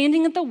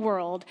understanding of the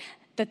world,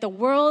 that the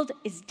world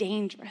is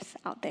dangerous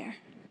out there.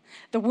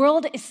 The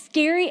world is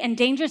scary and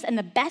dangerous, and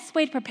the best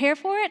way to prepare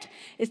for it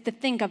is to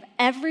think of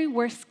every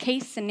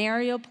worst-case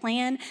scenario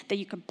plan that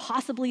you could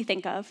possibly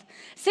think of.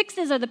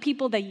 Sixes are the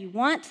people that you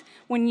want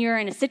when you're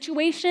in a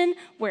situation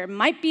where it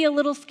might be a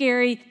little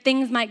scary,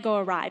 things might go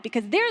awry,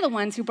 because they're the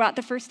ones who brought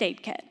the first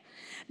aid kit.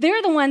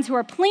 They're the ones who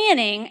are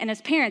planning, and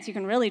as parents, you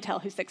can really tell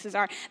who sixes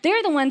are.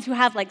 They're the ones who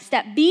have like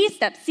step B,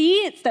 step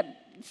C,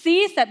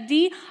 step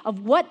D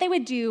of what they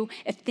would do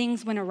if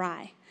things went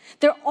awry.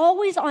 They're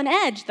always on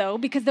edge, though,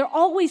 because they're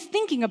always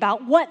thinking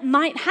about what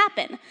might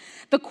happen.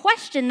 The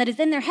question that is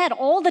in their head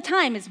all the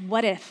time is,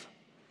 what if?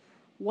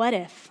 What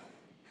if?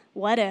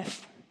 What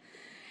if?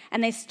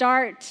 And they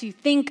start to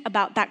think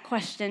about that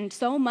question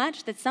so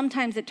much that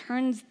sometimes it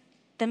turns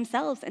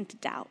themselves into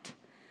doubt.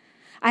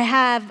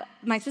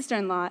 My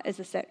sister-in-law is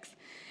a 6,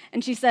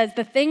 and she says,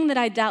 the thing that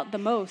I doubt the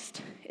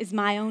most is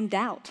my own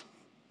doubt.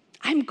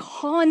 I'm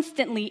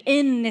constantly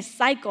in this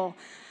cycle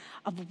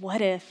of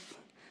what if,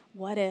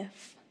 what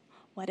if,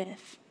 what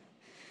if?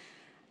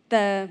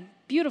 The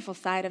beautiful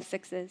side of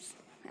 6s,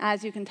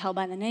 as you can tell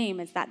by the name,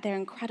 is that they're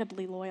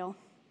incredibly loyal.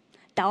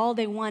 That all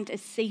they want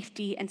is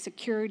safety and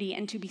security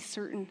and to be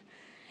certain.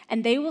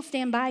 And they will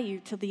stand by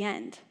you till the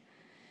end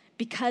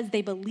because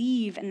they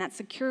believe in that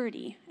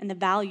security and the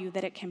value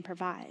that it can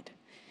provide.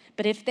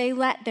 But if they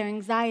let their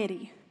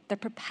anxiety, their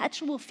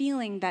perpetual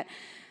feeling that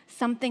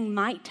something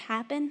might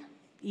happen,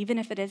 even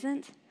if it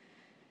isn't,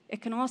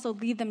 it can also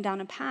lead them down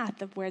a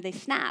path of where they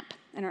snap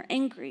and are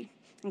angry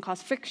and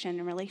cause friction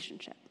in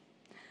relationship.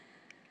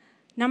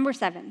 Number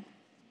 7,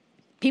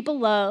 people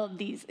love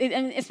these,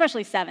 and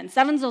especially 7s.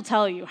 7s will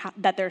tell you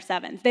that they're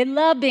 7s. They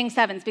love being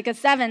 7s because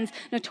 7s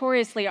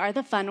notoriously are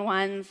the fun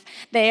ones.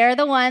 They are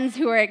the ones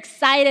who are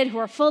excited, who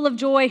are full of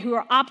joy, who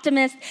are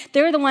optimists.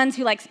 They're the ones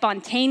who like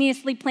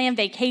spontaneously plan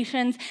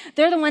vacations.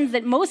 They're the ones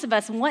that most of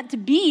us want to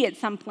be at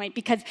some point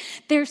because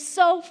they're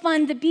so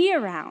fun to be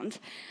around.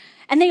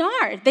 And they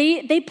are.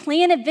 They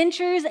plan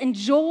adventures and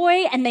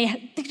joy, and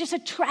they just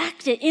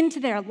attract it into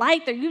their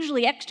life. They're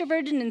usually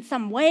extroverted in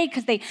some way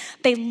because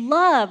they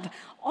love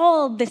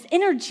all this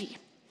energy.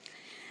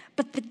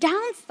 But the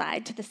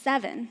downside to the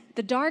 7,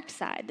 the dark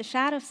side, the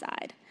shadow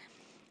side,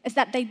 is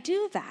that they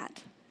do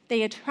that.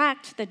 They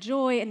attract the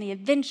joy and the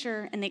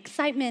adventure and the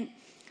excitement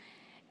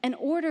in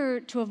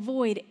order to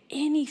avoid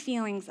any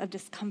feelings of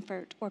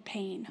discomfort or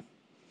pain.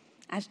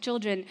 As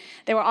children,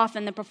 they were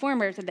often the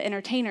performers or the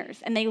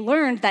entertainers, and they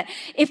learned that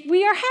if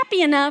we are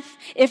happy enough,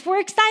 if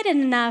we're excited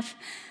enough,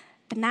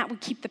 then that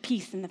would keep the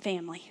peace in the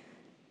family.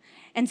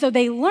 And so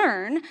they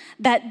learn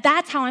that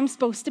that's how I'm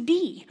supposed to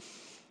be.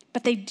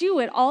 But they do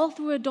it all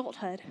through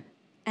adulthood,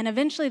 and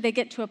eventually they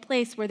get to a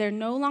place where they're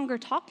no longer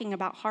talking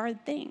about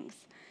hard things.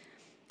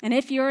 And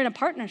if you're in a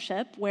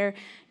partnership where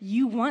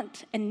you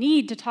want and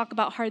need to talk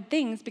about hard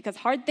things because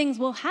hard things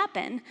will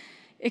happen,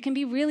 it can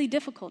be really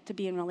difficult to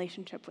be in a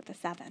relationship with a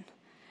 7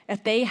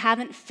 if they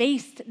haven't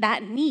faced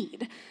that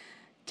need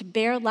to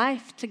bear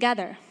life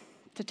together,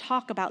 to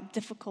talk about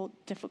difficult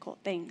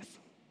things.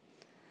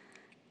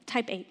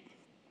 Type 8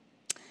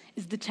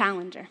 is the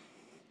challenger.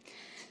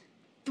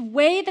 The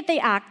way that they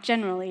act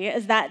generally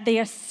is that they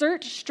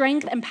assert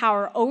strength and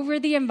power over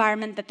the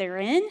environment that they're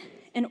in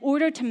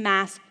order to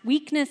mask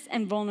weakness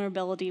and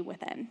vulnerability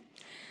within.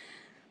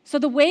 So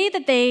the way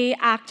that they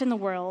act in the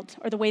world,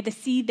 or the way they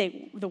see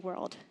the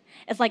world,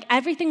 is like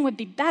everything would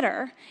be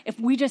better if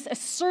we just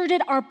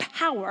asserted our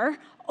power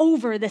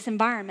over this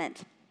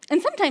environment.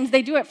 And sometimes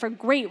they do it for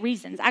great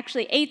reasons.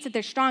 Actually, 8s at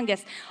their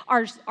strongest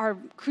are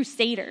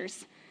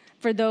crusaders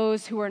for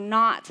those who are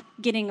not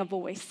getting a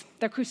voice.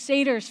 They're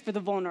crusaders for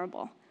the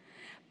vulnerable.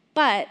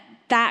 But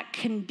that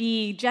can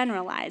be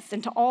generalized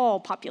into all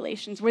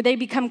populations, where they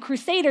become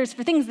crusaders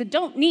for things that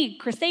don't need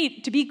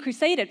to be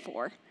crusaded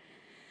for.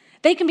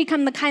 They can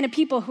become the kind of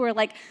people who are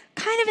like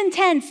kind of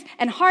intense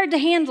and hard to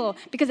handle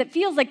because it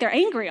feels like they're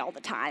angry all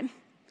the time.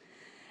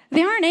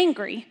 They aren't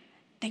angry.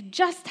 They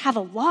just have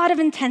a lot of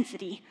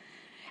intensity.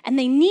 And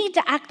they need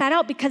to act that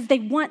out because they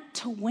want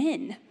to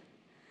win.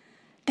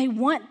 They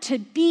want to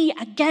be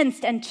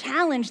against and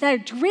challenge. They're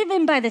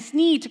driven by this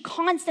need to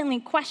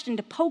constantly question,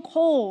 to poke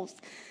holes,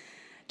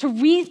 to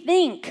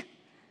rethink.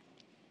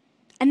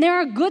 And there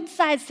are good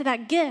sides to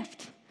that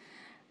gift,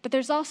 but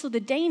there's also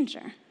the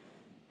danger.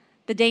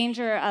 The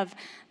danger of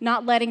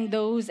not letting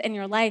those in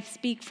your life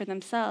speak for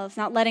themselves,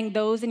 not letting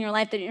those in your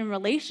life that you're in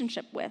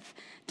relationship with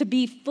to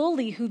be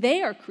fully who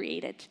they are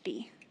created to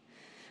be.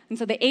 And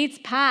so the 8's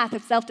path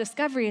of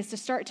self-discovery is to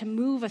start to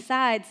move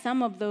aside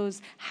some of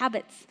those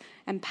habits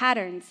and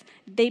patterns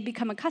they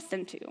become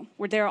accustomed to,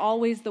 where they're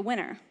always the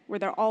winner, where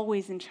they're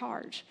always in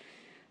charge,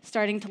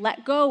 starting to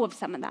let go of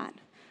some of that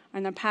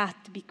on their path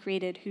to be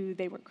created who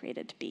they were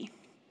created to be.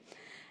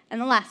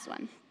 And the last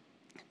one,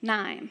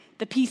 9,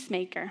 the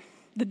peacemaker.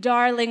 The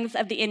darlings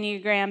of the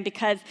Enneagram,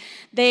 because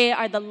they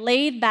are the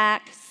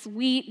laid-back,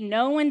 sweet,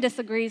 no one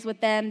disagrees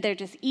with them, they're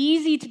just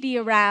easy to be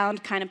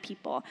around kind of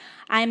people.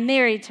 I'm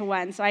married to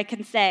one, so I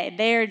can say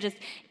they're just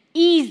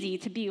easy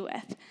to be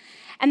with.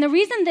 And the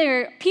reason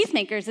they're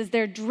peacemakers is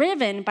they're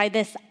driven by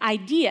this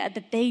idea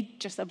that they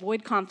just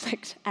avoid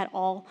conflict at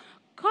all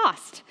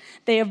cost.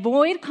 They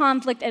avoid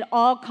conflict at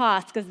all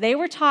costs because they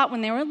were taught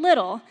when they were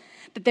little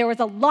that there was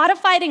a lot of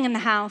fighting in the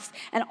house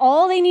and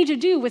all they need to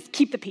do was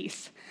keep the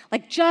peace.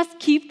 Like, just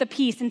keep the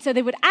peace. And so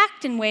they would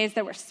act in ways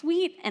that were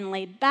sweet and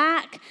laid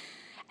back.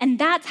 And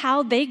that's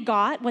how they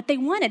got what they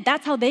wanted.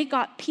 That's how they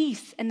got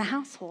peace in the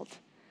household.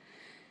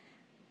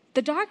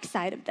 The dark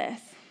side of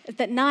this is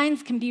that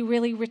 9s can be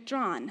really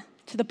withdrawn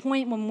to the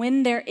point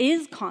when there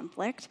is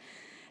conflict,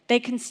 they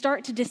can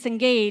start to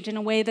disengage in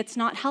a way that's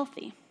not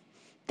healthy.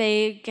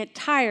 They get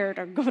tired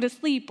or go to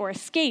sleep or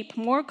escape,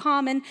 more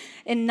common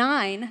in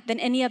 9 than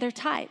any other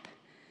type,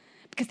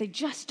 because they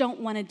just don't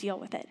want to deal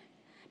with it.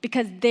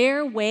 Because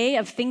their way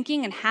of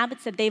thinking and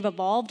habits that they've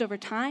evolved over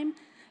time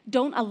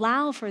don't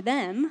allow for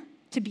them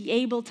to be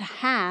able to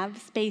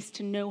have space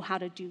to know how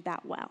to do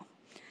that well.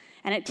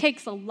 And it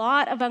takes a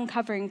lot of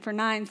uncovering for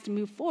 9s to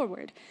move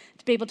forward,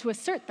 to be able to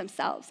assert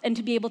themselves and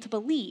to be able to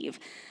believe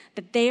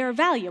that they are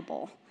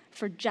valuable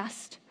for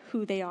just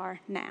who they are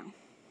now.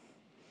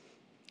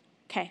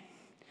 Okay,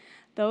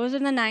 those are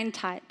the 9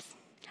 types.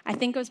 I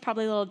think it was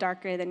probably a little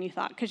darker than you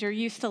thought because you're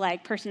used to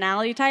like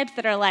personality types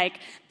that are like,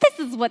 this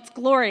is what's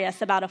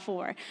glorious about a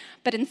 4.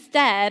 But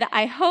instead,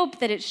 I hope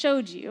that it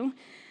showed you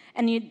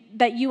and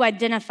that you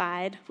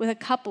identified with a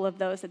couple of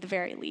those at the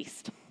very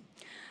least.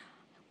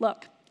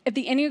 Look, if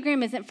the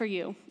Enneagram isn't for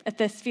you, if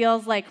this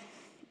feels like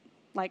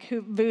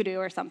voodoo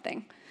or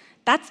something,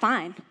 that's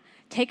fine.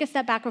 Take a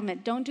step back from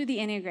it. Don't do the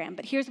Enneagram.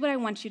 But here's what I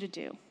want you to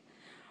do.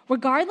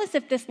 Regardless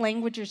if this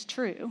language is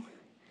true,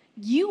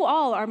 you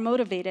all are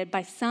motivated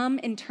by some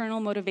internal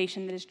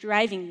motivation that is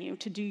driving you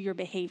to do your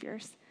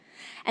behaviors.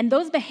 And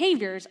those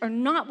behaviors are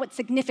not what's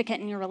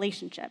significant in your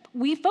relationship.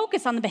 We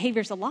focus on the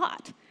behaviors a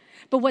lot.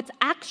 But what's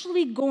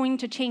actually going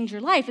to change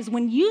your life is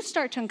when you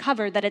start to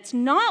uncover that it's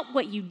not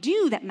what you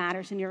do that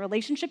matters in your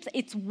relationships,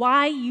 it's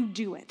why you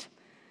do it.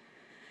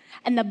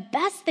 And the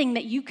best thing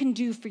that you can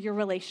do for your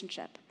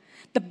relationship,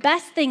 the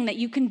best thing that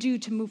you can do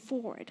to move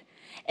forward,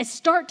 is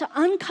start to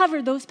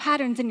uncover those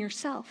patterns in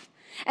yourself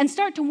and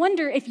start to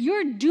wonder if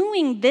you're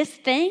doing this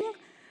thing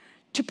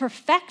to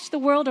perfect the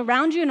world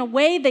around you in a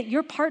way that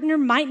your partner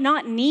might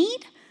not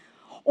need,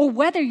 or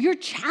whether you're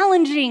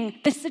challenging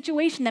the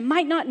situation that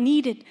might not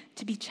need it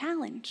to be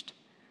challenged.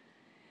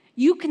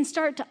 You can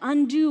start to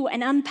undo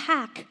and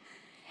unpack.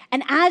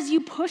 And as you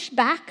push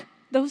back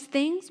those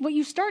things, what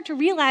you start to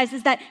realize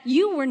is that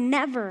you were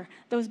never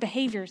those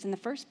behaviors in the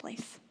first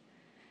place.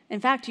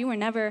 In fact, you were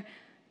never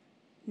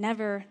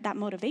that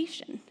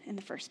motivation in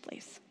the first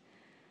place.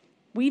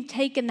 We've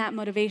taken that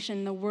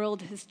motivation, the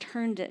world has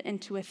turned it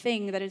into a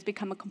thing that has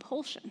become a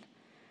compulsion.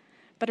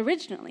 But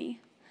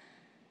originally,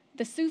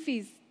 the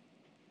Sufis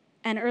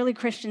and early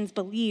Christians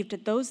believed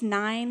that those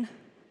 9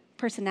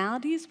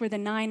 personalities were the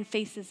 9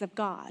 faces of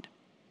God,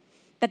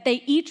 that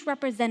they each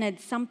represented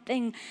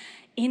something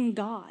in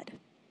God.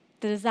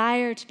 The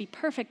desire to be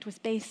perfect was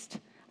based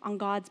on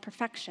God's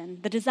perfection.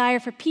 The desire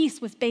for peace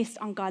was based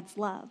on God's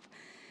love.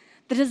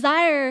 The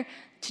desire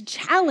to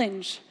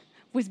challenge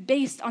was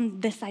based on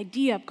this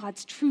idea of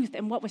God's truth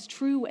and what was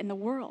true in the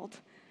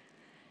world.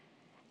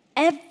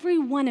 Every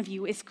one of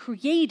you is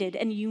created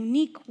in a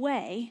unique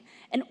way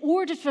in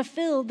order to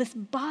fulfill this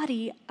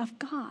body of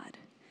God.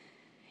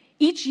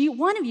 Each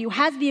one of you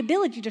has the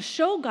ability to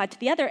show God to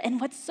the other, and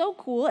what's so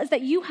cool is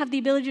that you have the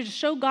ability to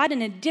show God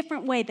in a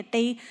different way that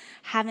they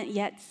haven't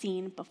yet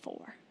seen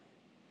before.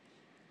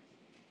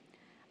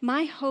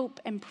 My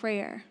hope and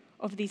prayer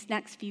over these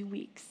next few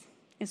weeks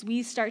as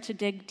we start to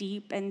dig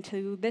deep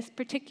into this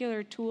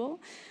particular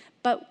tool,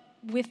 but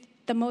with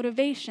the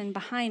motivation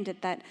behind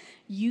it that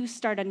you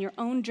start on your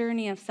own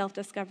journey of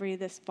self-discovery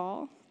this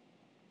fall,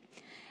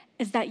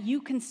 is that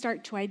you can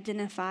start to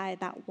identify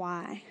that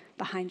why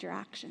behind your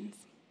actions,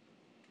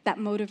 that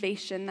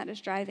motivation that is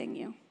driving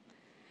you,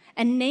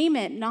 and name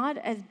it not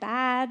as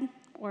bad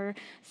or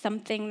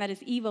something that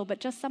is evil, but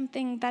just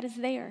something that is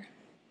there,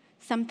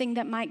 something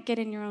that might get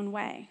in your own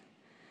way,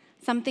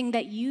 something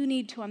that you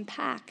need to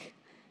unpack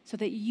so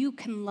that you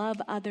can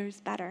love others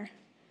better,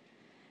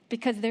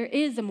 because there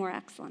is a more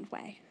excellent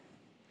way.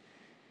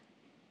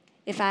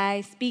 If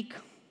I speak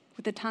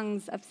with the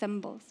tongues of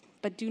symbols,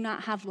 but do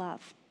not have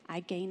love, I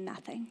gain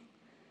nothing.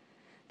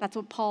 That's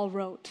what Paul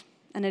wrote,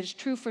 and it is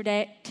true for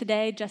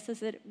today just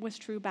as it was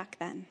true back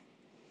then.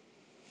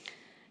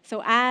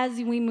 So as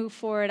we move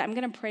forward, I'm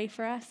going to pray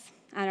for us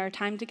at our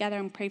time together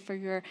and pray for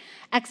your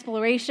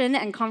exploration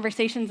and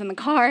conversations in the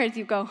car as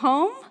you go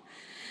home,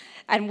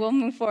 and we'll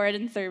move forward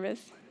in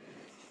service.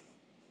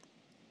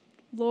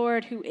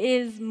 Lord, who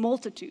is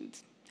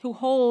multitudes, who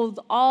holds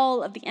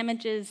all of the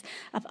images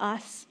of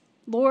us,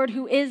 Lord,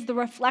 who is the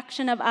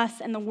reflection of us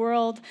in the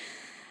world,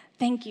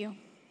 thank you.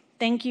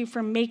 Thank you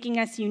for making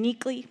us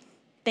uniquely.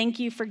 Thank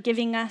you for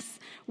giving us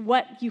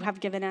what you have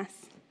given us.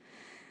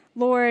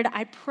 Lord,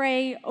 I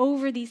pray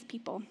over these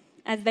people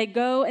as they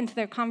go into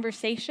their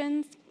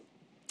conversations,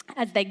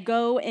 as they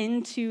go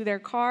into their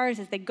cars,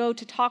 as they go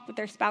to talk with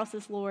their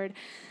spouses, Lord,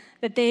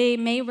 that they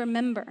may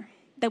remember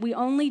that we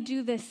only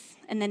do this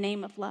in the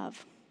name of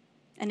love.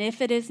 And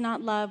if it is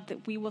not love,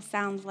 that we will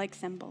sound like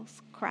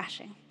cymbals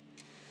crashing.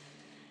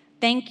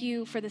 Thank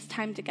you for this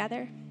time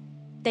together.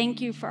 Thank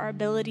you for our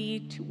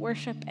ability to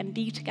worship and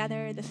be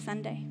together this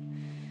Sunday.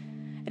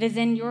 It is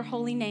in your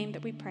holy name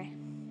that we pray.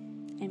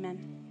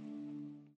 Amen.